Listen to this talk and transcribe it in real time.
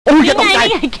จะตกใจ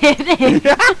เกรดเอง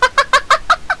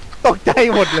ตกใจ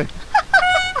หมดเลย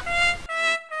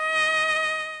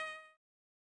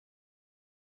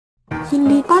ยิน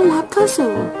ดีต้อนรับเข้า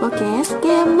สู่โปรเกรสเก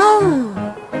มเมอร์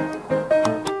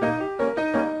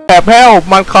แอบแพ้ว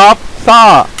มันครับซ่า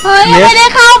เฮ้ยยังไม่ได้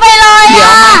เข้าไปเลยเดี๋ย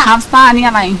วมันครับซ่านี่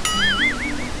อะไร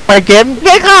ไปเกมไ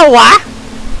ม่เข้าวะ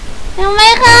ยังไม่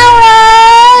เข้าเล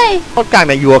ยต้นกลางเ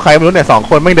นี่ยอยู่กับใครไม่รู้เนี่ย2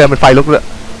 คนไม่เดินเป็นไฟลุกเลย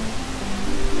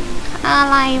อะ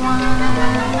ไรวะ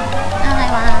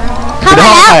เข้ามา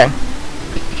แล้ว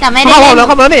แต่ไม่ได้เล่นเ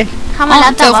ข้ามาแล้วนี่เข้ามาแล้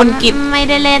วแต่ว่าไม่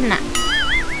ได้เล่นอ่ะ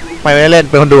ไม่ได้เล่น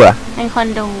เป็นคนดูเหรอเป็นคน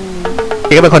ดู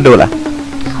กิ๊กก็เป็นคนดูเหรอ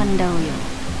คนดูอยู่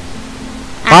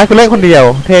อ๋อคุณเล่นคนเดียว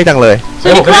เท่จังเลยส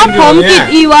วัสดีครับผมกิจ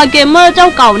อีวาเกมเมอร์เจ้า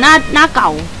เก่าหน้าเก่า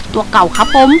ตัวเก่าครับ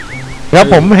ผมแล้ว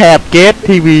ผมแหบเกต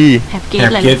ทีวีแหบเก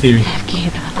ตทีวี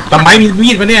ทำไมมีมี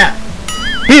ดปะเนี่ย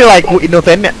พี่อะไรกูอินโนเซ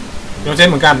นต์เนี่ยอินโนเซนต์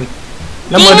เหมือนกัน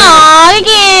แล้วเมอร์เดอร์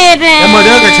กิจแล้วเมอร์เด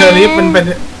อร์กับเชอร์รี่เป็น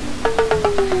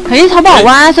เฮ้ยเขาบอก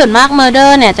ว่าส่วนมากเมอร์เดอ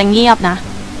ร์เนี่ยจะเงียบนะ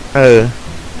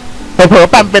เผลอ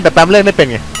แปมเป็นแต่แปมเล่นไม่เป็น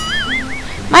ไง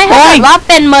ไม่ถ้าเกิดว่าเ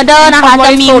ป็นเมอร์เดอร์นะคะจ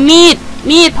ะมี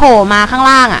มีดโผล่มาข้าง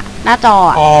ล่างอ่ะหน้าจอ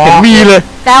เห็นมีเลย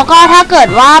แล้วก็ถ้าเกิด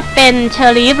ว่าเป็นเชอ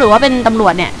ร์ลีฟหรือว่าเป็นตำรว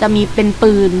จเนี่ยจะมีเป็น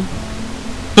ปืน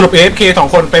สรุป AFK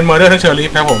 2 คนเป็นเมอร์เดอร์ทั้งเชอร์ลีฟ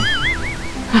ครับผม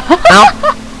เอ้า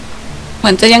เหมื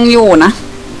อนจะยังอยู่นะ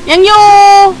ยังอยู่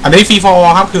อันนี้ฟรีฟอร์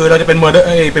ครับคือเราจะเป็นเมอร์เดอ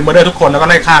ร์ทุกคนแล้วก็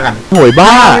ไล่ฆ่ากันโหยบ้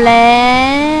าแล้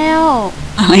ว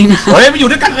อะไรนะเฮ้ยไปอยู่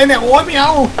ด้วยกันเลยเนี่ยโอ้ยไม่เอ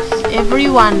า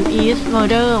everyone is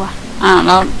murder ว่ะเ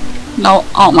รา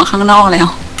ออกมาข้างนอกแล้ว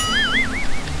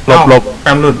หลบแป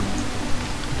มหลุด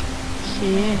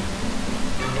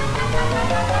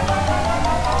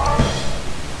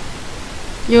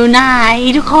อยู่ไหน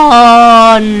ทุกค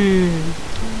น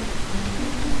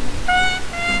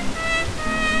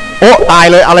โอ้ตาย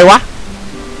เลยอะไรวะ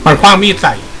มันคว้างมีดใ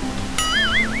ส่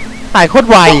ตายโคตร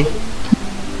ไว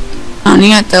นี่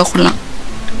ไงเจอคนละ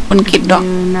คนกิดด้วยอ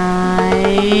ยู่ไหน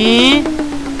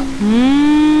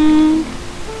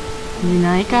อยู่ไหน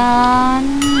กัน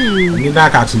นี่หน้า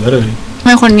กากเสือเลยทำไ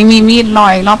มคนนี้มีมีดลอ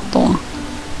ยรอบตัว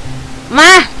ม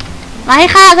าให้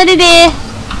ฆ่าซะดี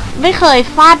ๆไม่เคย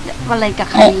ฟาดอะไรกับ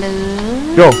ใครเล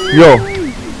ยโย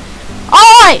โอ้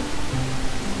ย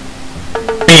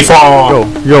ปีฟอร์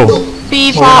ปี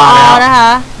ฟอร์นะค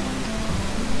ะ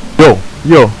โยเ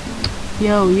ห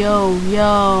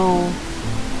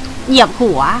ยียบ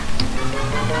หัว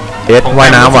ว่าย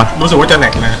น้ำว่ะรู้สึกว่าจะแหล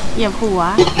กนะเหยียบหัว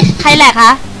ใครแหลกค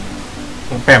ะข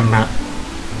องแปมนะ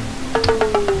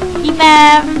อีแป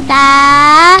มจ้า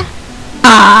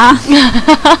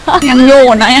ยังอยู่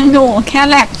นะยังอยู่แค่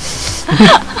แหลก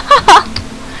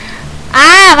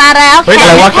มาแล้ว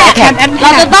แขกเร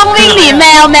าจะต้องวิ่งหนีแม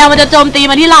วมันจะโจมตี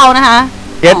มาที่เรานะคะ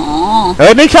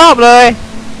ไม่ชอบเลย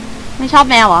ไม่ชอบ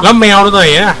แมวเหรอแล้วแมวตัวไหน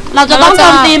อ่ะเราจะต้องโจ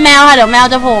มตีแมวค่ะเดี๋ยวแมว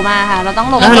จะโผล่มาค่ะเราต้อง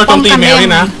หลบเราโจมตีแมวนี่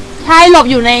นะใช่หลบ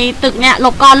อยู่ในตึกเนี่ยหล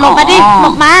บก่อนหลบมาดิหล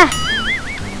บมา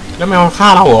แล้วแมวฆ่า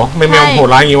เราเหรอไม่แมวโหด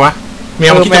ร้ายงี้วะแม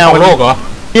วมันคิดจะครองโลกเหรอ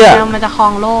แมวมันจะครอ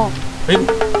งโลก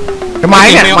ทำไม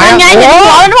เนี่ยมันไงเห็น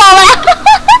หัวมันโผล่มา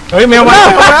เฮ้ยแมวมาแ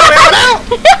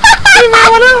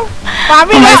ล้วปาไ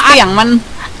ม่ได้เสียงมัน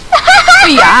เ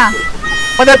สีย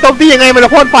มันจะโจมตียังไงมันจะ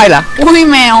พ่นไฟเหรออุ้ย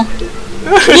แมว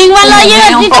ยิงมันเลยยิ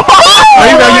ง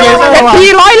ที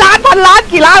100 ล้านพันล้าน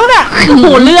กี่ล้านเนี่ยโห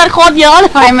เลือดโคตรเยอะเล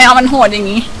ยแมวมันโหดอย่าง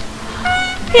นี้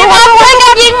พี่บอลช่วยกั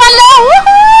นยิงมันเลย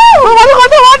ทุกค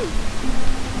น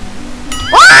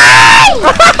ว้าย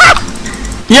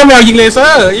เยี่ยแมวยิงเลเซอ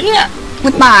ร์มั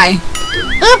นตาย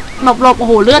หลบโอ้โ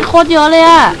หเลือดโคตรเยอะเลย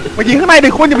อะมายิงข้างในดิ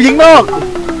คุณอย่าไปยิงนอก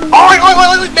โอ้ย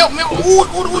แมว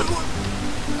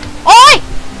โอ้ย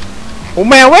โอ้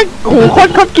แมวเว้ยโอ้โหโคต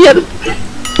รเกลียด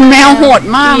แมวโหด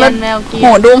มากเลยโห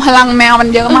ดูพลังแมวมัน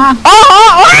เยอะมาก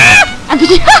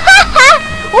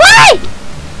ว้าย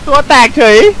ตัวแตกเฉ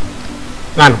ย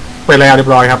นั่นไปแล้วเรียบ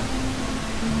ร้อยครับ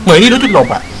เหมือนนี่รู้จุดหลบ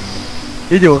อ่ะ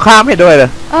อยู่ข้ามให้ด้วยเลย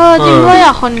จริงด้วยอ่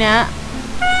ะคนเนี้ย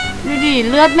ดูดิ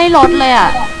เลือดไม่ลดเลยอ่ะ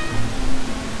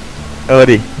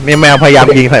ดิมีแมวพยายาม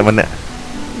ยิงใส่มันเนี่ย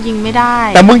ยิงไม่ได้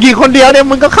แต่มึงยิงคนเดียวเนี่ย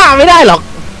มึงก็ฆ่าไม่ได้หรอก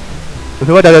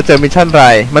คิดว่าจะเจอมิชชั่นไร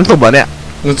มันสุ่มเหรอเนี่ย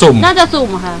มันสุ่มน่าจะสุ่ม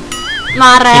ค่ะม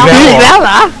าแล้วอีกแล้วเห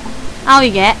รอเอาอี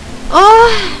กแกโอ้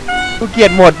ยกูเกลีย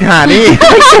ดหมดหานี่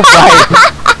สุ่ม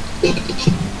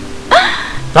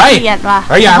ไปเกลียดว่ะ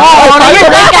อย่าเราอยู่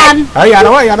ด้วยกันอย่าน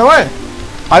ะเว้ย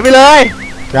ถอยไปเลย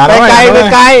ไป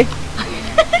ไกล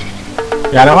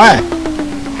อย่านะเว้ย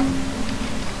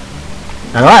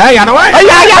อย่านะเว้ยอย่า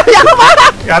เข้ามา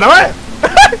อย่านะเว้ย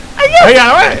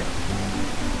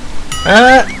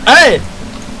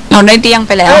เราได้เตียงไ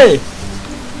ปแล้ว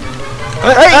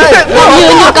เรายื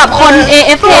นอยู่กับคน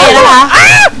AFK นะคะ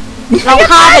เรา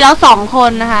ฆ่าไปแล้ว2 ค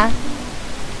นนะคะ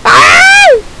ต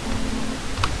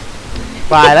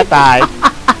ายแล้วตาย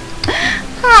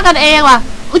ฆ่ากันเองว่ะ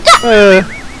อุ๊ยจ๊ะ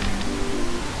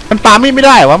มันปามีดไม่ไ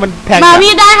ด้วะมันแทง มามี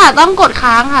ดได้ค่ะต้องกด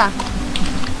ค้างค่ะ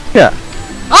เนี่ย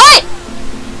โอ้ย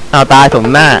เอาตายสม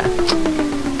หน้า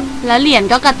แล้วเหรียญ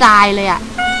ก็กระจายเลยอ่ะ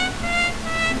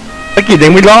ตะกิดยั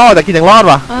งไม่รอดตะกิดยังรอด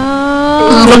วะ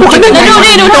แล้วดู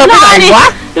ดิดูทำท่าดิ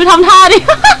ดูทำท่าดิ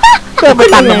เกิดไป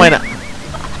ตันทำไมน่ะ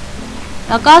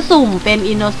แล้วก็สุ่มเป็น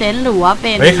อินโนเซนต์หรือว่าเ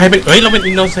ป็นใครเป็นเราเป็น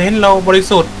อินโนเซนต์เราบริ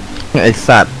สุทธิ์ไอ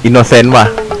สัตว์อินโนเซนต์ว่ะ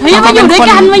เฮ้ยมาอยู่ด้วย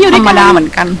กันมาอยู่ด้วยกันธรรมดาเหมือ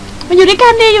นกันมาอยู่ด้วยกั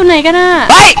นดิอยู่ไหนกันน่ะ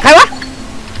เฮ้ยใครวะ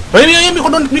นี่มีค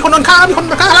นโดนฆ่า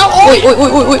แล้วโ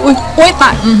อ้ยตา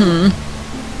ย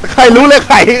ใครรู้เลยใ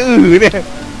ครเนี่ย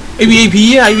ไอ VIP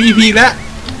ไอ VIP แล้ว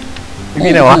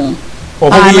พี่ไหนวะโอ้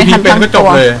พอ VIP เป็นก็จบ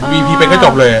เลย VIP เป็นก็จ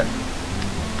บเลย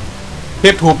เท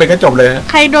พทูเป็นก็จบเลย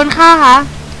ใครโดนฆ่าคะ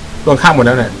โดนฆ่าหมดแ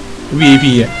ล้วเนี่ย VIP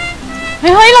อ่ะเ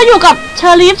ฮ้ยเราอยู่กับเช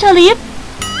อรีฟ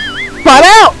มาแ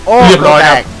ล้วโอ้เรียบร้อยแ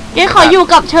ล้วเก๋ขออยู่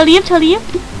กับเชอรีฟ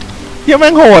เหี้ยแม่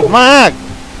งโหดมาก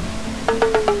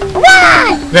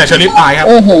เนี่ยเชอรี่ตายครับโ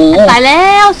อ้โหตายแล้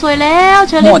วสวยแล้ว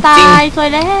เชอรี่ตายสวย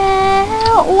แล้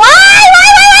วว้ายแ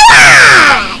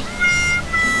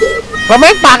ล้วแ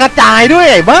ม่งปากกระจายด้วย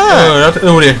ไอ้บ้าแล้ว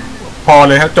ดูดิพอ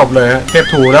เลยครับจบเลยฮะเทพ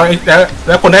ทูแล้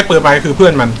วคนได้ปืนไปคือเพื่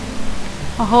อนมัน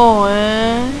โอ้โห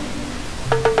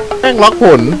แม่งล็อกผ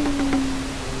ล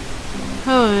เ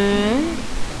ฮ้ย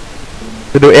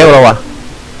จะดูเอลเราวะ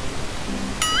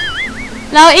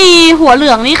แล้วอีหัวเหลื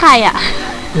องนี่ใครอ่ะ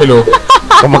ไม่รู้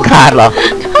กรรมการเหรอ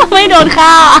ไม่โดนฆ่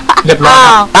าเรียบร้อย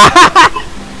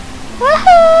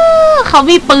เขา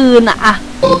มีปืนอ่ะ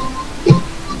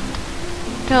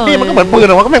นี่มันก็เหมือนปืนแ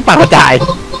ต่ว่าก็แม่งปากกระจาย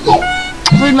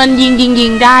ปืนมันยิ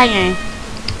งได้ไง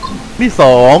นี่ข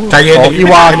องอี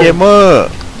วาเกมเมอร์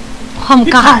ความ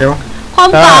กล้า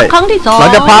ครั้งที่2หลัง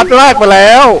จากพาร์ทแรกไปแ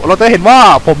ล้วเราจะเห็นว่า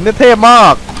ผมเนี่ยเท่มา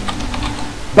ก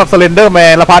กับสเลนเดอร์แม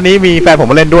นและพาร์ทนี้มีแฟนผม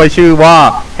มาเล่นด้วยชื่อว่า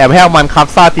แหบแห้วมันคับ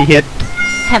ซ่าทีเฮด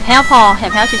แหบแห้วพอแห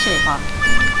บแห้วเฉยๆพอ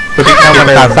ตัวที่แห้วมัน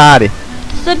คาซ่าดิ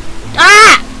สุด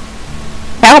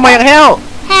แห้วมายังแห้ว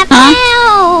แหบแห้ว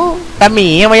แต่หมี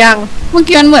มายังเมื่อ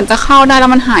กี้มันเหมือนจะเข้าได้แล้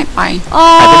วมันหายไปโอ้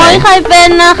ยใครเป็น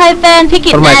นะใครเป็นพี่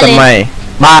กิตแน่เลย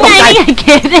มาตกใจเก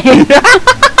ตเอง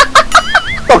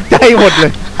ตกใจหมดเล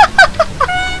ย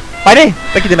ไปดิ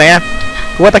ตะกิดอยู่ไหนอะ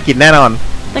กูว่าตะกิดแน่นอน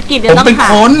ตะกิดเดี๋ยวต้อ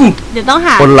งห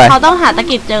าเขาต้องหาตะ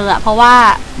กิดเจออะเพราะว่า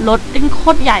รถโค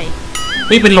ตรใหญ่ไ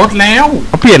ม่เป็นรถแล้ว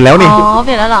เขาเปลี่ยนแล้วนี่อ๋อเป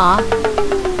ลี่ยนแล้วเหรอ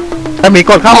แต่มี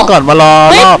กดเข้ามาก่อนมารอ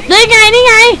รอบนี่ไงนี่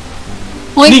ไง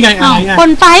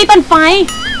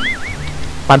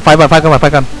ปั่นไฟ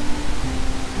กัน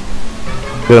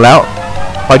ถึงแล้ว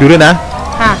คอยดูด้วยนะ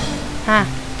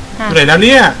ไหนแล้วเ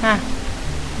นี่ย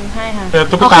ให้ค่ะ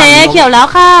โอเคเขียวแล้ว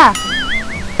ค่ะ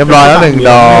เรียบร้อยแล้ว1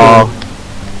 ดอก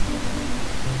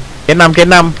เกตนำเกต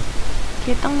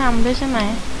ต้องนำด้วยใช่ไหม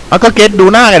ก็เกตดู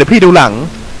หน้าไงเดี๋ยวพี่ดูหลัง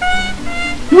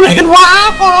อยู่ไหนกันวะ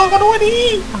ขอก็ด้วยดิ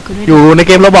อยู่ในเ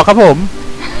กมRobloxครับผม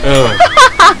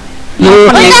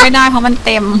มันเล่นไม่ได้เพราะมันเ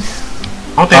ต็ม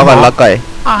เอาก่อนแล้วก่อย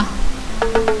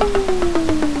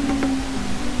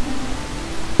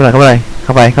เข้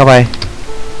าไป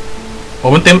โอ้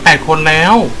มันเต็ม8 คนแล้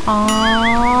วอ๋อ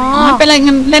เป็นไร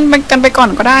งั้นเล่นกันไปก่อน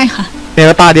ก็ได้ค่ะเนี่ย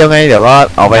ตาเดียวไงเดี๋ยวก็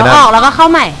ออกไปนะออกแล้วก็เข้า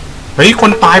ใหม่เฮ้ยค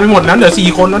นตายไปหมดนั้นเหลือ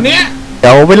4 คนแล้วเนี่ยเดี๋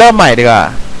ยวไปเริ่มใหม่ดีกว่า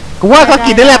กูว่าเขา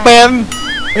กินได้แหละเ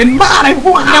ป็นบ้าอะไรพ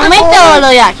วกยังไม่เจอเล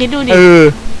ยอ่ะคิดดูดิ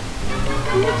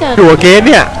ไม่เจอตัวเกสเ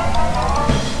นี่ย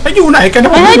ไปอยู่ไหนกัน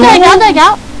เฮ้ยเจอแล้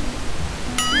ว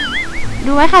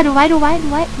ดูไว้ค่ะดูไว้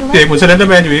เด็กเหมือนเซเลนเดอร์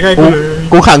แมนอยู่ใกล้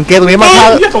กูขังเกสตรงนี้มาก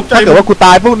ถ้าเกิดว่ากูต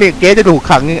ายพวกนี้เกสจะถูก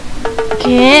ขังเนี่ยโอเค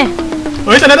เ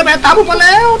ฮ้ยเซเลนเดอร์แมนตามผมมาแ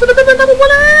ล้ว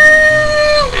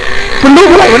มันรู้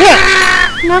อะไรวะเนี่ย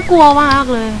น่ากลัวมาก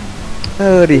เลย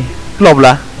ดิหลบเหร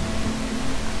อ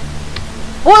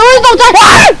โอ้ยตกใจอะ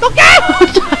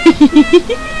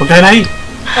ไ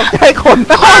รค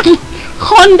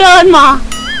นเดินมา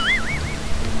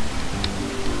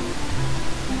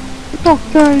ตก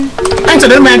ใจไอ้เซเลน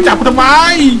เดอร์แมนจับกูทำไม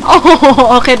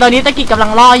โอเคตอนนี้ตะกิดกำลั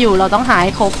งล่ออยู่เราต้องหาใ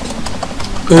ห้ครบ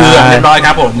เรียบร้อยค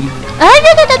รับผม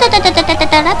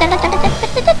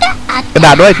กระด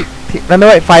าษด้วยนั่นด้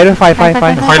วยไฟด้วยไฟ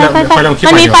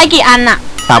มันมีไฟกี่อันอะ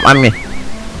3 อันไง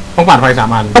ต้องปั่นไฟ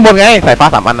3 อันข้างบนไงสายฟ้า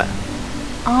3 อันอะ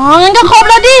อ๋องั้นก็ครบ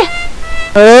แล้วดิ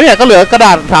เนี่ยก็เหลือกระด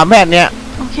าษ3 แผ่นเนี่ย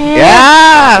โอเค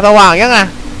สว่างยังไง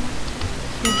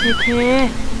โอเค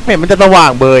เห็นมันจะสว่า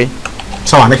งเบย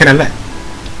สว่างได้แค่นั้นแหละ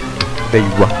ดี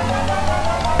วะ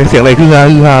เป็นเสียงอะไรคือฮ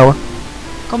าวะ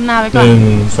ก้มหน้าไปก่อน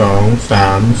1 2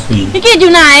 3 4พี่กิตอ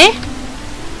ยู่ไหน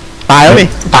ตายแล้วนี่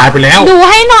ตายไปแล้วดู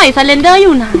ให้หน่อยสเลนเดอร์อ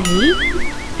ยู่ไหน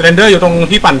เรนเดอร์อยู่ตรง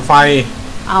ที่ปั่นไฟ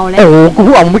เอาแล้ว โอ้โหกูเ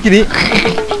พิ่งออกเมื่อกี้นี้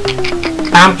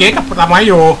ตามเกตกับตามไม้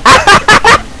อยู่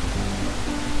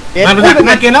มันดักห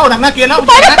น้าเกตแล้วดักหน้าเกตแล้ว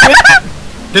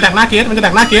จะดักหน้าเกตมันจะ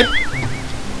ดักหน้าเกต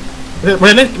มัน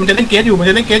จะเล่นเกตอยู่มัน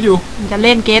จะเล่นเกตอยู่ มันจะเ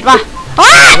ล่นเกตว่ะ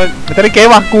มันจะได้เกม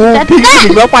ว่ะกูทิ้งถึ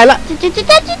งแล้วไปละ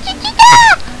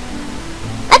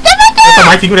ทำไ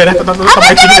มทิ้งเลยนะทำไม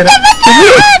ทิ้งเลยนะ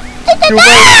ดูไป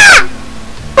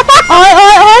โอ้ยเหลือ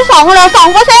 2%เห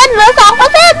ลือ 2%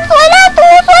สวยแล้วตู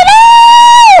สวยแล้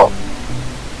ว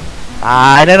ตา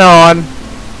ยแน่นอน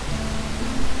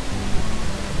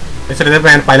เซเลนเดอร์แม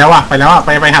นไปแล้วไป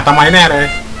ไปหาตาไม้แน่เลย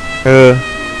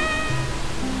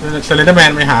เซเลนเดอร์แม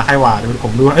นไปหาใครวะเดี๋ยวผ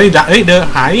มดูเดิน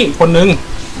หายคนนึง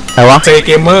ไหนวะ เซเ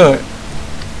กมเมอร์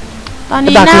ตอน ก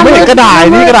นี้ ระดาษ หน้า กูไม่ มื เห็ ด นกระดาษ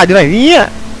นี่กระดาษอยู่ไหนเนี่ย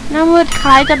หน้ามืดค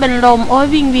ล้ายจะเป็นลมโอ้ย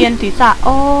วิงเวียนศีรษะโ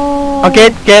อ้ เอาเก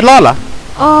รดรอดเหรอ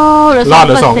โอ้เหลือ 2%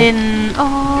โอ้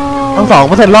ทั้ง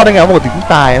2%รอดได้ไงวะปกติต้อง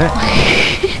ตายนะ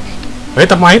เฮ้ย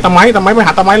ตาไม้ไปห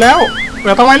าตาไม้แล้วไป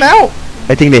หาตาไม้แล้ว ไ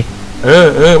อ้จริงดิ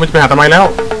มันจะไปหาตาไม้แล้ว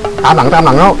ตามหลัง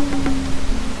แล้ว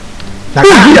ดัก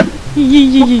หน้า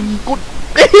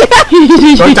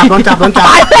โดนจับ ต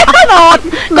ายแน่นอน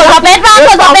กดสเปซบ้าง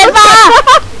กดสเปซบ้าง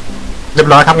เรียบ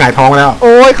ร้อยครับหงายท้องแล้ว โ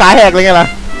อ้ยขาแหกเลยไงล่ะ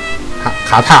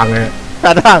ขาทางเลย ข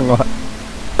าทั่งวะ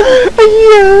ไอ้เหี้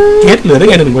ย เกตเหลือได้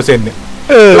ไง1%เนี่ย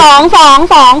 2%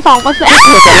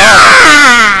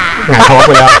หงายท้องไ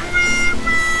ปแล้ว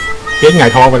เกตหงา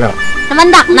ยท้องไปแล้ว แล้วมัน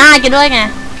ดักหน้ากันด้วยไง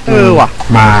ว่ะ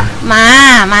มา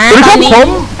ตอนนี้ผม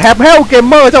แฮปแฮลเกม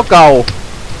เมอร์เจ้าเก่า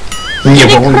เหยียบ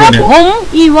ผม ครับ เนี่ย ผม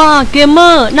อีว่าเกมเมอ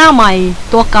ร์หน้าใหม่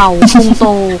ตัวเก่าพุงโต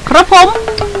ครับผม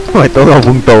ทำไมตัวเรา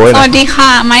พุงโตเลย สวัสดีค่ะ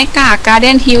ไม้กา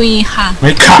GuardianTV ค่ะ ไม่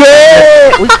ขาด เย้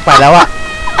อุ้ยไปแล้วอะ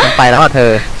มันไปแล้วอะเธ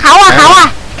อ เขาอะ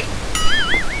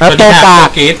แล้วตัวกาก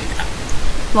เกต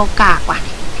โลกากว่ะ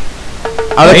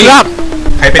เอาเลยครับ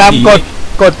ใครเป็น ตาม ผี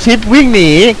กดชิปวิ่งหนี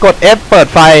กด F เปิด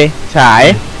ไฟฉาย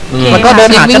มันก็เดิน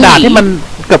หากระดาษที่มัน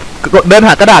เดินห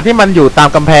ากระดาษที่มันอยู่ตาม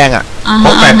กำแพงอ่ะ พ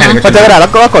ก8 แผ่น พอเจอกระดาษแล้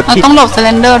วก็กด เรา ชิป ต้องหลบเซเล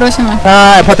นเดอร์ด้วยใช่ไหม ใช่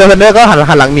พอเจอเซนเดอร์ก็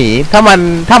หันหลังหนีถ้า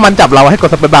มันจับเราให้กด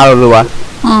สเปซบาร์รัว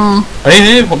เฮ้ย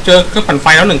ผมเจอเครื่องปั่นไฟ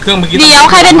แล้ว1 เครื่องเมื่อกี้ เดี๋ยว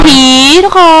ใครเป็นผีทุ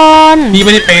กคน พี่ไ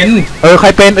ม่ได้เป็น ใคร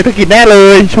เป็นธุรกิจแน่เล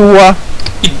ยชัวร์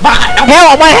อีกบ้าแล้ว แฮว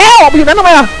ออกมาแฮวออกไปอยู่นั้นทำไม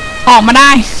อ่ะ ออกมาได้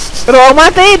กระโดดออกมา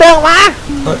สิเดินออกมา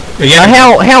อย่างเงี้ย แล้ว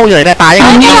แฮวอยู่ไหนตายยัง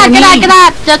ไง กระดา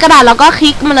ษเจอกระดาษแล้วก็คลิ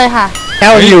กมาเลยค่ะ แฮ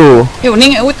วอยู่ อยู่นี่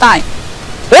ไงอุ้ยตาย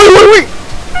อุ้ย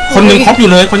คนยังครบอยู่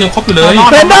เลยเ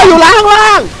เซนเดอร์อยู่ล่าง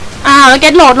แล้วเก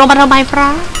ตโหลดลงมาทำไมฟรา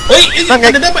เฮ้ยเซเล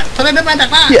นเดอร์แมนดัก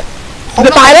หน้า จ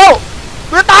ะตายแล้ว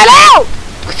จะตายแล้ว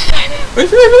เฮ้ยเ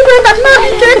ซเลนเดอร์แมนดักหน้า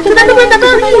พี่เกตเซเลนเดอร์แมนดักหน้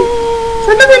าพี่เซเ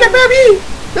ลนเดอร์แมนดักหน้าพี่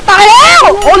จะตายแล้ว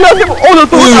โอ้เหลือ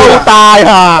ตัวตาย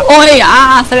ค่ะ โอ้ย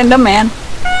เซเลนเดอร์แมน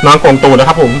นอนโกงตูดแล้ว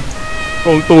ครับผม โก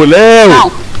งตูดเร็ว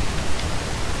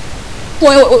โ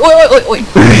อ้ย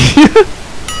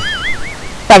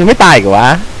ตั้งไม่ตายกว่า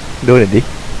ดูหน่อยดิ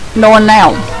โดนแล้ว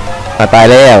ตาย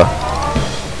แล้ว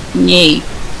นี่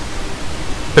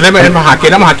เซเลนเดอร์แมนมาหาเกต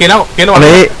แล้ว เกตระวั อั ง น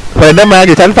นี้เฟรนเดอร์แมนอ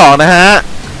ยู่ชั้น2นะฮะ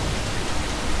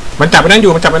มันจับไปนั่นอ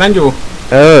ยู่เ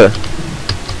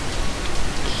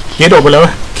กตโดดไปแล้ว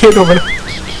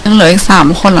ยังเหลืออีก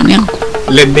3 คนเหรอเนี่ย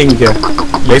เล่นดิ้งเชียว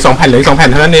เหลือ2 แผ่น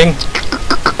เท่านั้นเอง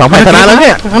 2,000ชนะแล้วเ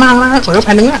นี่ย ข้างล่างเปิดแ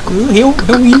ผ่นนึงอ่ะหิว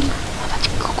วี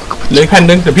เหลือแผ่น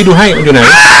นึงเดี๋ยวพี่ดูให้มันอยู่ไหน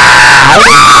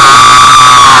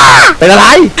เป็นอะไร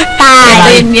ตาย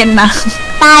เย็นๆนะ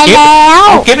ตายแล้ว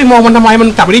เกตไปมองมันทำไมมัน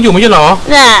จับไปได้อยู่ไม่ใช่หรอ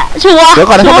เนี่ยชัวร์ เดี๋ยว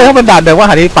ก่อนนะถ้าเป็นด่านเดิมว่า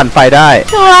หาที่ปั่นไฟได้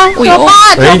ชัวร์ป้า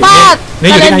ดเซ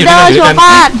เลนเดอร์ชัวร์ป้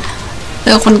าด เจ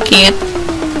อคนเกต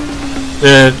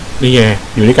นี่ไง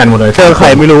อยู่ด้วยกันหมดเลย เจอใคร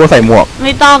ไม่รู้ว่าใส่หมวก ไ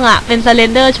ม่ต้องเป็นเซเล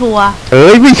นเดอร์ชัวร์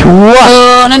ไม่ชัวร์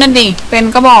นั่นดิเป็น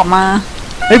ก็บอกมา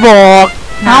ไม่บอก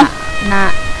นะ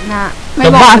ไม่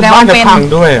บอกแล้ว บ้านจะ เป็น พัง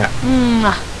ด้วยอ่ะ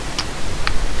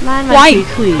บ้านมัน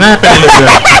ขุย น่าเป็นเลย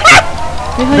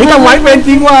ไม่ทำไว้เป็นจ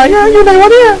ริงว่ะอยู่ไหนวะ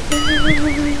เนี่ย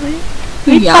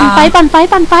ปั่นไฟแ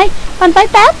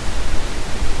ป๊บ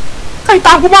ใครต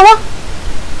ามกูมาวะ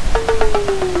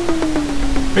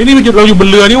เฮ้ยนี่เราอยู่บน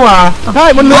เรือนี่ว่ะ ใช่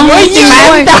มันเรือ เฮ้ยจริงไหม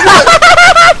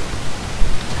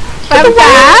แป๊บจ๋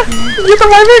า ยี่ทำ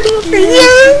ไมไม่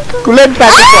กูเล่นแป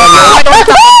ดก่อนเลย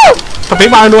สเปก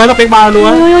บาร์นัว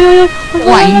ไ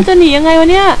หวจะหนียังไงวะ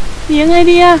เนี่ยหนียังไง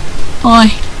ดีอะ โอ้ย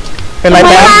เป็นไร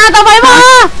แป๊บ ต่อไปมา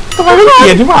เก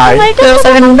ลียดที่หาย เจอเซ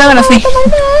เลนเดอร์นะสิ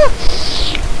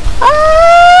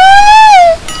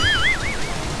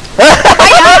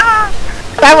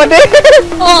แป๊บวันนี้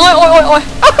โอ้ย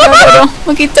เดี๋ยวเ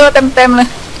มื่อกี้เจอเต็มเลย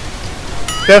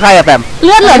เจอใครอะแปม เ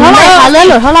ลือดเหลือเท่าไหร่คะเลือดเ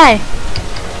หลือเท่าไหร่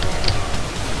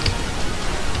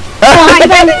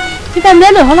พี่แปมเลือ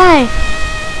ดเหลือเท่าไหร่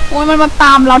โอ้ยมันมาต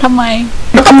ามเราทำไม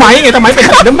แล้วทำไมเป็นส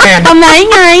เลนเดอร์แมน ทำไม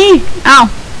ไง อ้าว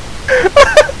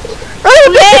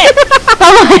เล่ ท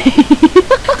ำไม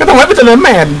ก็ทำไมเป็นสเลนเดอร์แม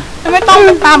น ไม่ต้อง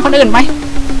ตามคนอื่นไหม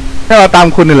ถ้าเราตาม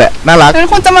คุณนี่แหละน่ารัก แล้ว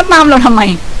คุณจะมาตามเราทำไม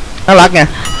น่ารักไง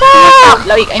จับเ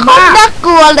ราอีกไอ้ โค บ้า ตรน่าก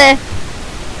ลัวเลย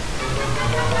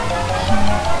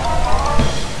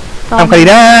ทำใคร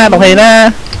หน้าตรงใครหน้า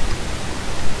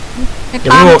ไป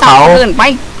ตามจับคนอื่นไป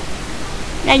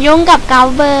อย่ายุ่งกับเกา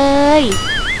เบย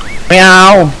ไม่เอา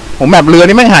ผมแบบเรือ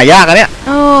นี่ไม่หายากอะเนี่ย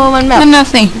มันแบบ นั่นน่ะ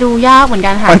สิ ดูยากเหมือน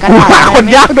กันหา มัน กระ กู ดาษ หาคน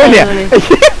ยากด้วยเนี่ย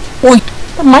อุ้ย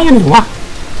ทำไมกันหนูวะ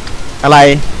อะไร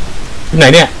ไหน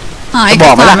เนี่ย หาย จะ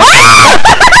บอกไหมล่ะ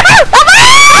ทำไม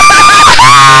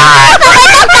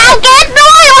ต้องตามเกต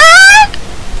ด้วยวะ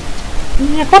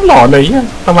เนี่ยโคตรหลอนเลยเนี่ย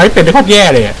ทำไมเป็นได้โคตรแย่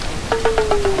เลยอ่ะ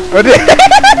เออดิ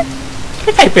ใ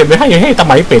ห้ใครเป็นไม่ให้ทำ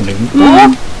ไมเป็นหนึ่ง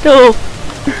ถูก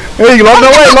เฮ้ยรถนะ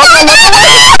เว้ยรถนะเว้ย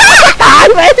ตาย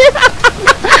ไป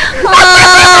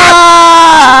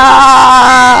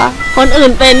คนอื่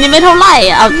นเป็นนี่ไม่เท่าไหร่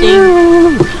เอาจริง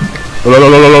รถ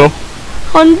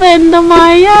คนเป็นทำไม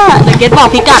แต่เกตบอก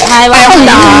พิกัดให้ว่า แป๊บ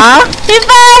จ๋า พี่แ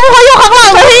ป๊บเขาอยู่ข้างหลั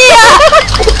งนะพี่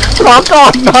รอก่อ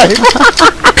นหน่อย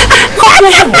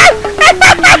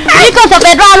พี่กดสเป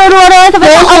ซบาร์รัวๆเลยสเป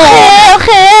ซโอเ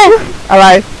ค อะไร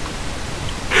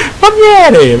โคตรแย่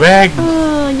เลยแม่ง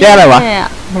แย่อะไรวะ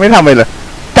ไม่ทำอะไรเลย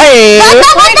เจ๊งา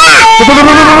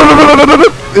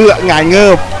ยเงิ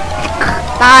บ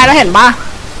ตายแล้วเห็นป่ะ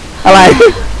อะไร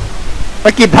ไป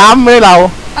กิดทำไม่ได้เรา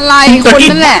อะไรคน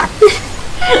นั่นแหละ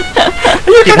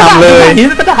กิดทำเลย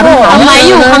กระดาษ ทำไม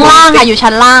อยู่ข้างล่างค่ะอยู่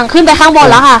ชั้นล่างขึ้นไปข้างบน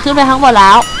แล้วค่ะขึ้นไปข้างบนแล้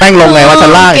ว แป้งลงไงว่าชั้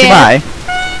นล่างใช่ไหม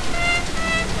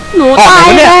หนูตาย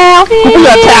แล้วพี่ กูเห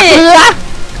ลือแฉกเรือ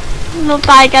เรา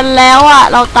ตายกันแล้ว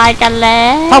เราตายกันแล้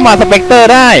ว เข้ามาสเปกเตอร์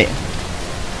ได้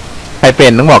ใครเป็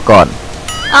นต้องบอกก่อน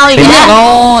เอาอีกแล้ว เรา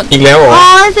อีกแล้วเหรอ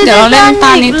เดี๋ยวเราเล่นต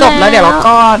านี้จบแล้วเดี๋ยวเรา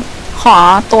ก็ขอ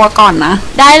ตัวก่อนนะ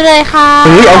ได้เลยค่ะ เ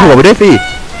ฮ้ยเอาหัวไปด้วยสิ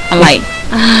อะไร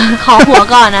ขอหัว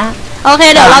ก่อนนะโอเค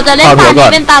เดี๋ยวเราจะเล่นตานี้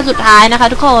เป็นตาสุดท้ายนะคะ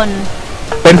ทุกคน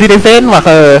เป็นซิติเซนว่ะ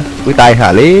อุ้ยตายหา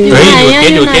เลย เฮ้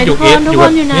ยอยู่เกสอยู่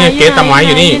นี่เกสทำไมอ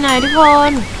ยู่นี่ อยู่ไหนทุกค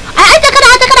นไอ้เจอกระด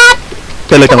าษ เ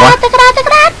จอเลยจังวะ เจอกระดา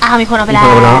ษมีคนเอาไปแล้ว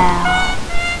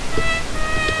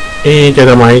เจอ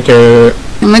ทำไมเจอ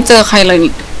ยังไม่เจอใครเลย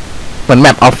นี่ เหมือนแม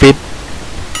ปออฟฟิศ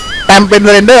แตมเป็นเ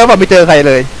รนเดอร์ป่ะไม่เจอใครเ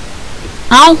ลย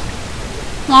เอ้า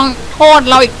มองโทษ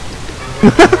เราอีก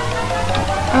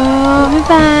พี่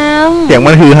แปม เสียง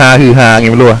มันฮือฮาไง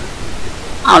ไม่รู้อะ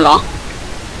เอาเหรอ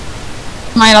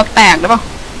ไม่เราแตกได้ปะ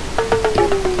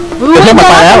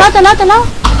เจอแล้ว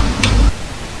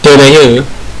เจอไหนเหรอ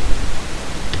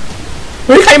เ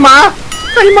ฮ้ยใครมา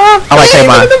เอาไปใคร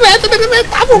มา จะเป็นแม่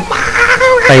ตามผมมา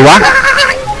ใครวะ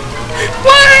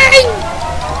ว้าย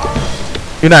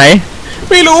อยู่ไหน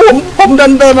ไม่รู้ผมเ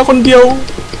ดินมาคนเดียว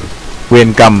เวร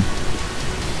กรรม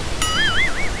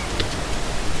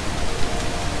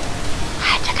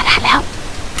เจอกระดาษแล้ว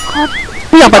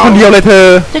ไม่อยากไปคนเดียวเลยเธอ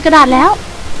เจอกระดาษแล้ว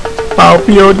เปล่าเป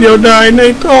ลี่ยวเดียวดายใน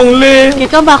ท้องเล่ เก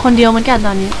ก็มาคนเดียวเหมือนกันต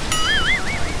อนนี้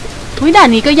ด่าน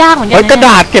นี้ก็ยากเหมือนกั เฮ้ยกระด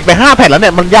าษเก็บไป5 แผ่นแล้วเ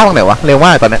นี่ยมันยากตรงไหนวะเร็วม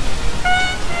ากตอนเนี้ย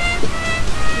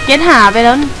เกตหาไปแ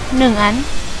ล้ว1 อัน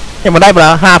ยังมันได้ไปแล้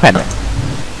ว5 แผ่นเนี่ย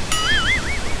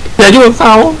อย่าอยู่บนเส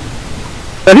า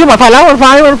แต่ที่หมดไฟแล้วหมดไ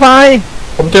ฟ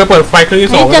ผมเจอเปิดไฟเครื่องที่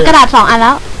สอง เจอกระดาษ2 อันแ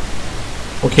ล้ว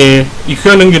โอเค อีกเค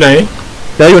รื่องนึงอยู่ไหน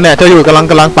เจออยู่เนี่ยเจออยู่กำลั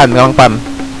งปั่น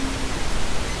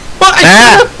ว่าไอ้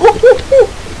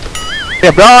เรี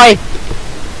ยบร้อย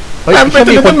เฮ้ยไม่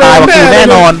มีคนตายว่ะกูแน่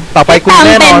นอนต่อไปกู แปม แ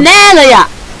น่น เป็ อน น แน่เลย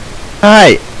ใช่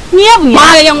เงียบอย่าง มา เงี้ย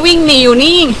เลยยังวิ่งหนีอยู่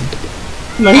นี่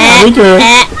ไหนหาไม่เจอ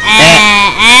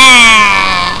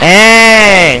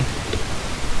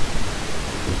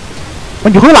มั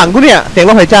นอยู่ข้างหลังกูเนี่ยเสียง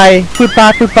ลมหายใจฟืดฟา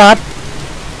ด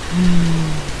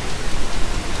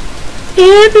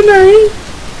ไปไหน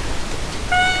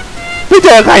ไม่เจ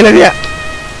อใครเลยเนี่ย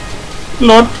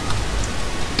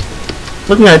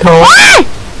รถไงท้อง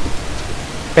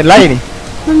เป็นไรนี่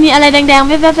มันมีอะไรแดงๆแ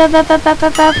ป๊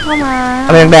บเข้ามา อ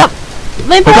ะไรแดง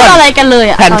ไม่พูดอะไรกันเลย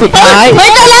แผ่นสุดท้าย เฮ้ย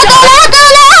เจอแล้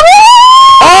ว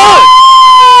โอ้ย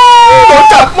โดน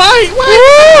จับไหม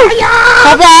คร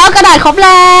บแล้วกระดาษครบแ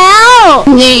ล้ว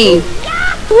นี่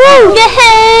เย้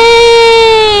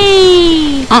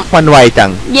มันไวจั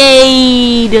ง เย้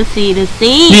ดูสิ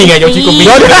นี่ไงโยชิกุมิ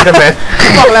ใช่ไหม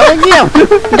บอกแล้วว่าเงียบ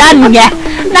ดันไง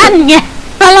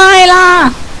อะไรล่ะ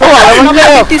บอกแล้วว่า เรา เงี เ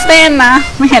ป็น ยบ ติเส้นนะ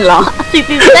ไม่เห็นเหรอ สิ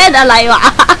เต้นอะไรวะ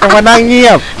ต้องมานั่งเงี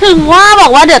ยบ ถึงว่าบอ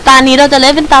กว่าเดี๋ยวตานี้เราจะเล่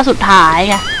นเป็นตาสุดท้าย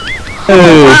ไง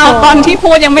อ้าวตอนที่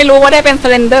พูดยังไม่รู้ว่าได้เป็นส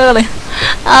เลนเดอร์เลย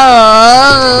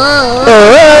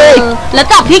แล้ว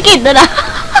จับพี่กิตด้วยนะ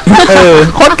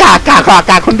คนกา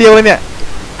กคนเดียวเลยเนี่ย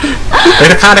เฮ้ย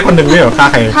ฆ่าได้คนหนึ่งไม่เหรอฆ่า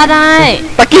ใคร ถ้าได้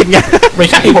ตะกิดไง ไม่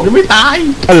ใช่ผมยังไม่ตาย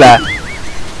นั่นแหละ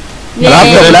เย้ ครับ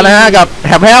จบแล้วนะฮะกับแ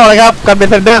ฮมแฮลนะครับการเป็น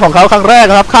เซนเดอร์ของเขาครั้งแรก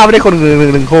นะครับฆ่าไม่ได้คนห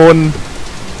นึ่งคน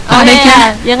โอเค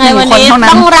ยังไงวันนี้ 1 คนเท่านั้น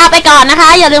ต้องลาไปก่อนนะคะ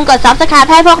อย่าลืมกด subscribe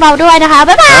ให้พวกเราด้วยนะคะ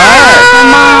บ๊ายบาย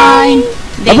บาย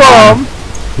ครับผม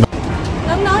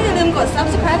น้องๆอย่าลืมกด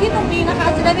subscribe ที่ตรงนี้นะคะ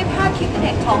จะได้ไม่พลาดคลิปเ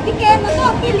ด็ดของพี่เกมแล้วก็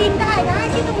พี่ลินได้นะ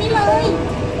ที่ตรงนี้เลย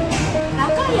แล้ว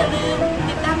ก็อย่าลืม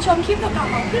ติดตามชมคลิปเก่า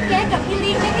ๆของพี่เกมกับพี่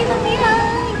ลินได้ที่ตรงนี้เล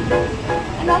ย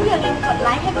น้องๆอย่าลืมกดไล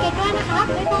ค์ให้เกมด้วยนะคะ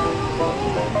บ๊ายบา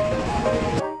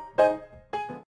ย